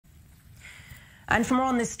And for more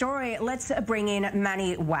on this story, let's bring in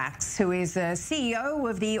Manny Waks, who is the CEO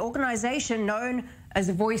of the organisation known as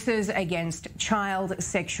Voices Against Child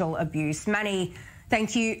Sexual Abuse. Manny,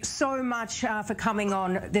 thank you so much for coming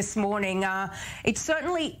on this morning. It's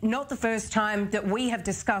certainly not the first time that we have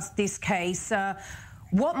discussed this case.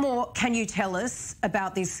 What more can you tell us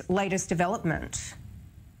about this latest development?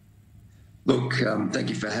 Look, thank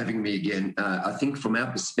you for having me again. I think from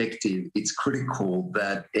our perspective, it's critical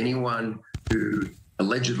that anyone who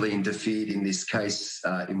allegedly interfered in this case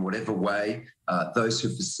in whatever way, those who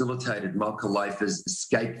facilitated Malka Leifer's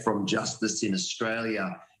escape from justice in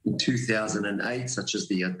Australia in 2008, such as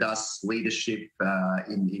the Adas leadership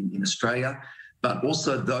in Australia, but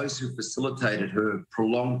also those who facilitated her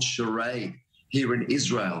prolonged charade here in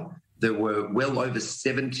Israel. There were well over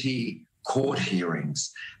 70 court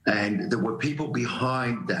hearings, and there were people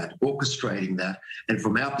behind that, orchestrating that. And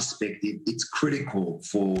from our perspective, it's critical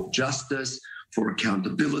for justice, for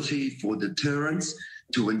accountability, for deterrence,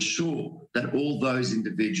 to ensure that all those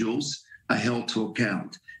individuals are held to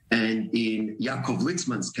account. And in Yaakov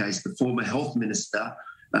Litzman's case, the former health minister,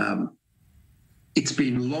 it's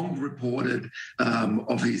been long reported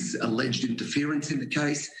of his alleged interference in the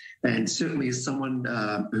case. And certainly as someone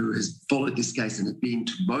who has followed this case and has been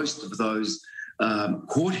to most of those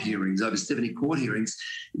court hearings, over 70 court hearings,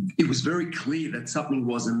 it was very clear that something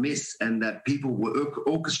was amiss and that people were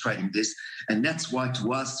orchestrating this. And that's why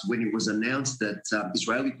to us, when it was announced that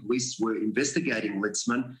Israeli police were investigating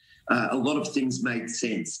Litzman, a lot of things made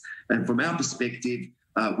sense. And from our perspective,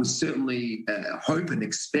 we certainly hope and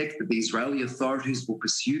expect that the Israeli authorities will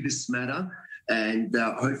pursue this matter, and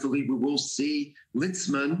hopefully we will see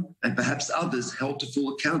Litzman and perhaps others held to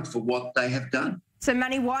full account for what they have done. So,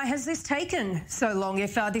 Manny, why has this taken so long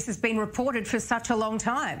if this has been reported for such a long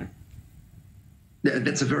time?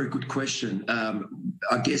 That's a very good question.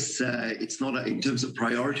 I guess it's not in terms of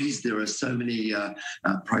priorities. There are so many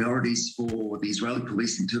priorities for the Israeli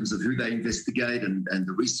police in terms of who they investigate and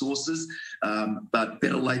the resources, but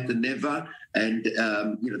better late than never. And,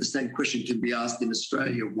 the same question can be asked in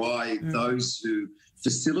Australia, why those who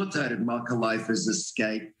facilitated Malka Leifer's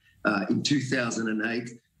escape in 2008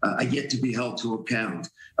 are yet to be held to account.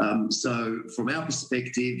 So from our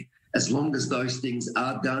perspective, as long as those things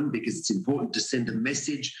are done, because it's important to send a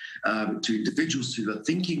message to individuals who are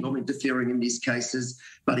thinking of interfering in these cases,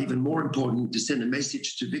 but even more important, to send a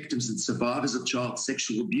message to victims and survivors of child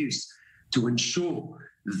sexual abuse to ensure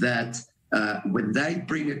that when they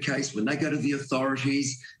bring a case, when they go to the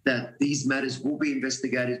authorities, that these matters will be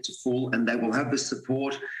investigated to full and they will have the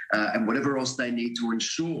support and whatever else they need to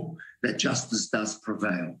ensure that justice does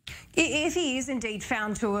prevail. If he is indeed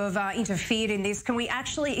found to have interfered in this, can we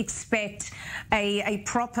actually expect a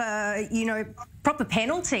proper, proper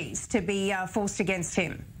penalties to be forced against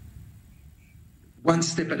him? One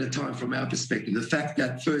step at a time from our perspective. The fact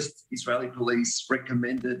that first Israeli police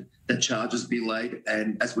recommended that charges be laid,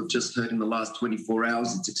 and as we've just heard in the last 24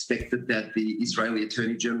 hours, it's expected that the Israeli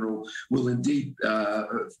Attorney General will indeed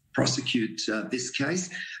prosecute this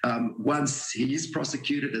case. Once he is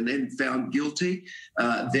prosecuted and then found guilty,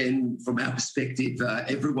 then from our perspective,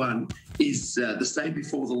 everyone is the same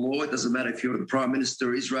before the law. It doesn't matter if you're the Prime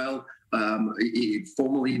Minister of Israel,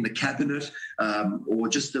 formally in the cabinet, or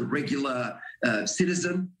just a regular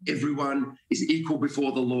citizen. Everyone is equal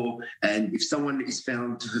before the law, and if someone is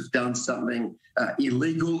found to have done something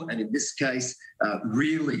illegal, and in this case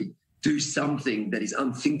really do something that is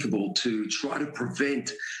unthinkable to try to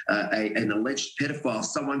prevent an alleged pedophile,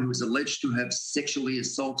 someone who is alleged to have sexually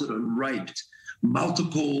assaulted and raped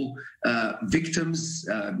multiple victims,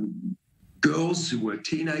 girls who were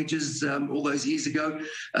teenagers all those years ago,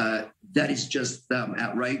 that is just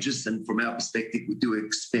outrageous. And from our perspective, we do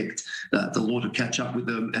expect the law to catch up with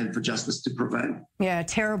them and for justice to prevail. Yeah,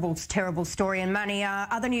 terrible story. And Manny,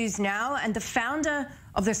 other news now, and the founder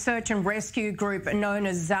of the search and rescue group known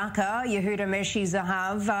as Zaka, Yehuda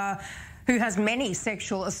Meshi-Zahav, who has many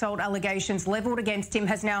sexual assault allegations levelled against him,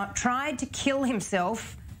 has now tried to kill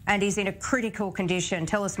himself and is in a critical condition.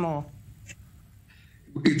 Tell us more.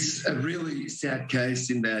 It's a really sad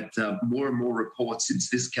case in that more and more reports since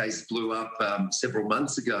this case blew up several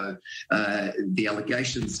months ago, the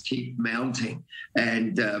allegations keep mounting.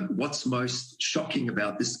 And what's most shocking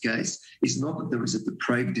about this case is not that there is a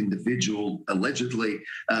depraved individual, allegedly,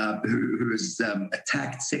 who has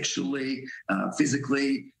attacked sexually,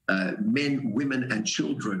 physically, men, women and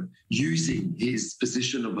children using his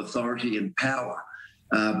position of authority and power.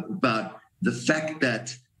 But the fact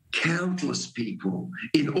that countless people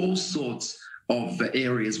in all sorts of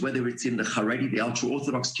areas, whether it's in the Haredi, the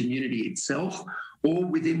ultra-Orthodox community itself, or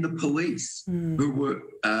within the police who were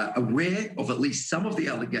aware of at least some of the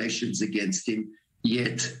allegations against him,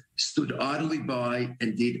 yet stood idly by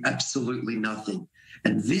and did absolutely nothing.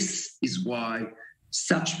 And this is why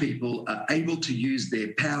such people are able to use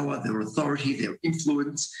their power, their authority, their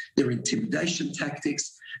influence, their intimidation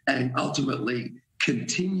tactics, and ultimately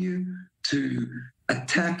continue to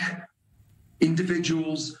attack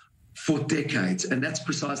individuals for decades. And that's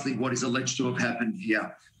precisely what is alleged to have happened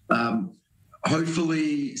here.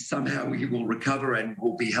 Hopefully, somehow he will recover and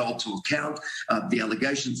will be held to account. The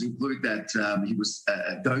allegations include that he was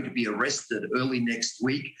going to be arrested early next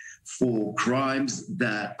week for crimes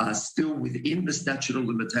that are still within the statute of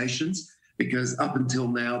limitations, because up until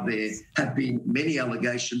now there have been many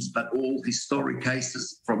allegations, but all historic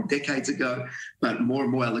cases from decades ago, but more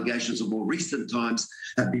and more allegations of more recent times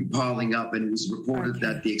have been piling up, and it was reported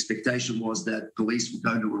that the expectation was that police were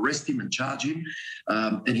going to arrest him and charge him,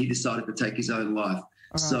 and he decided to take his own life.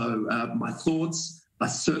 So my thoughts are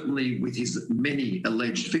certainly with his many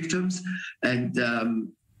alleged victims, and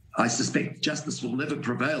I suspect justice will never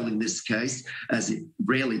prevail in this case, as it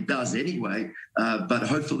rarely does anyway, but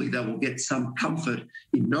hopefully they will get some comfort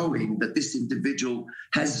in knowing that this individual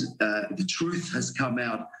has, the truth has come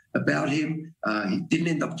out about him. He didn't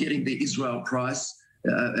end up getting the Israel Prize,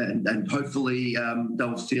 and hopefully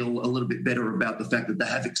they'll feel a little bit better about the fact that they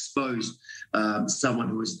have exposed someone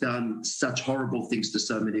who has done such horrible things to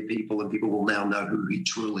so many people, and people will now know who he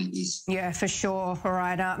truly is. Yeah, for sure. All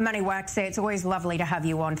right. Manny Waks, it's always lovely to have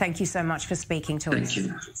you on. Thank you so much for speaking to us. Thank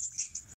you.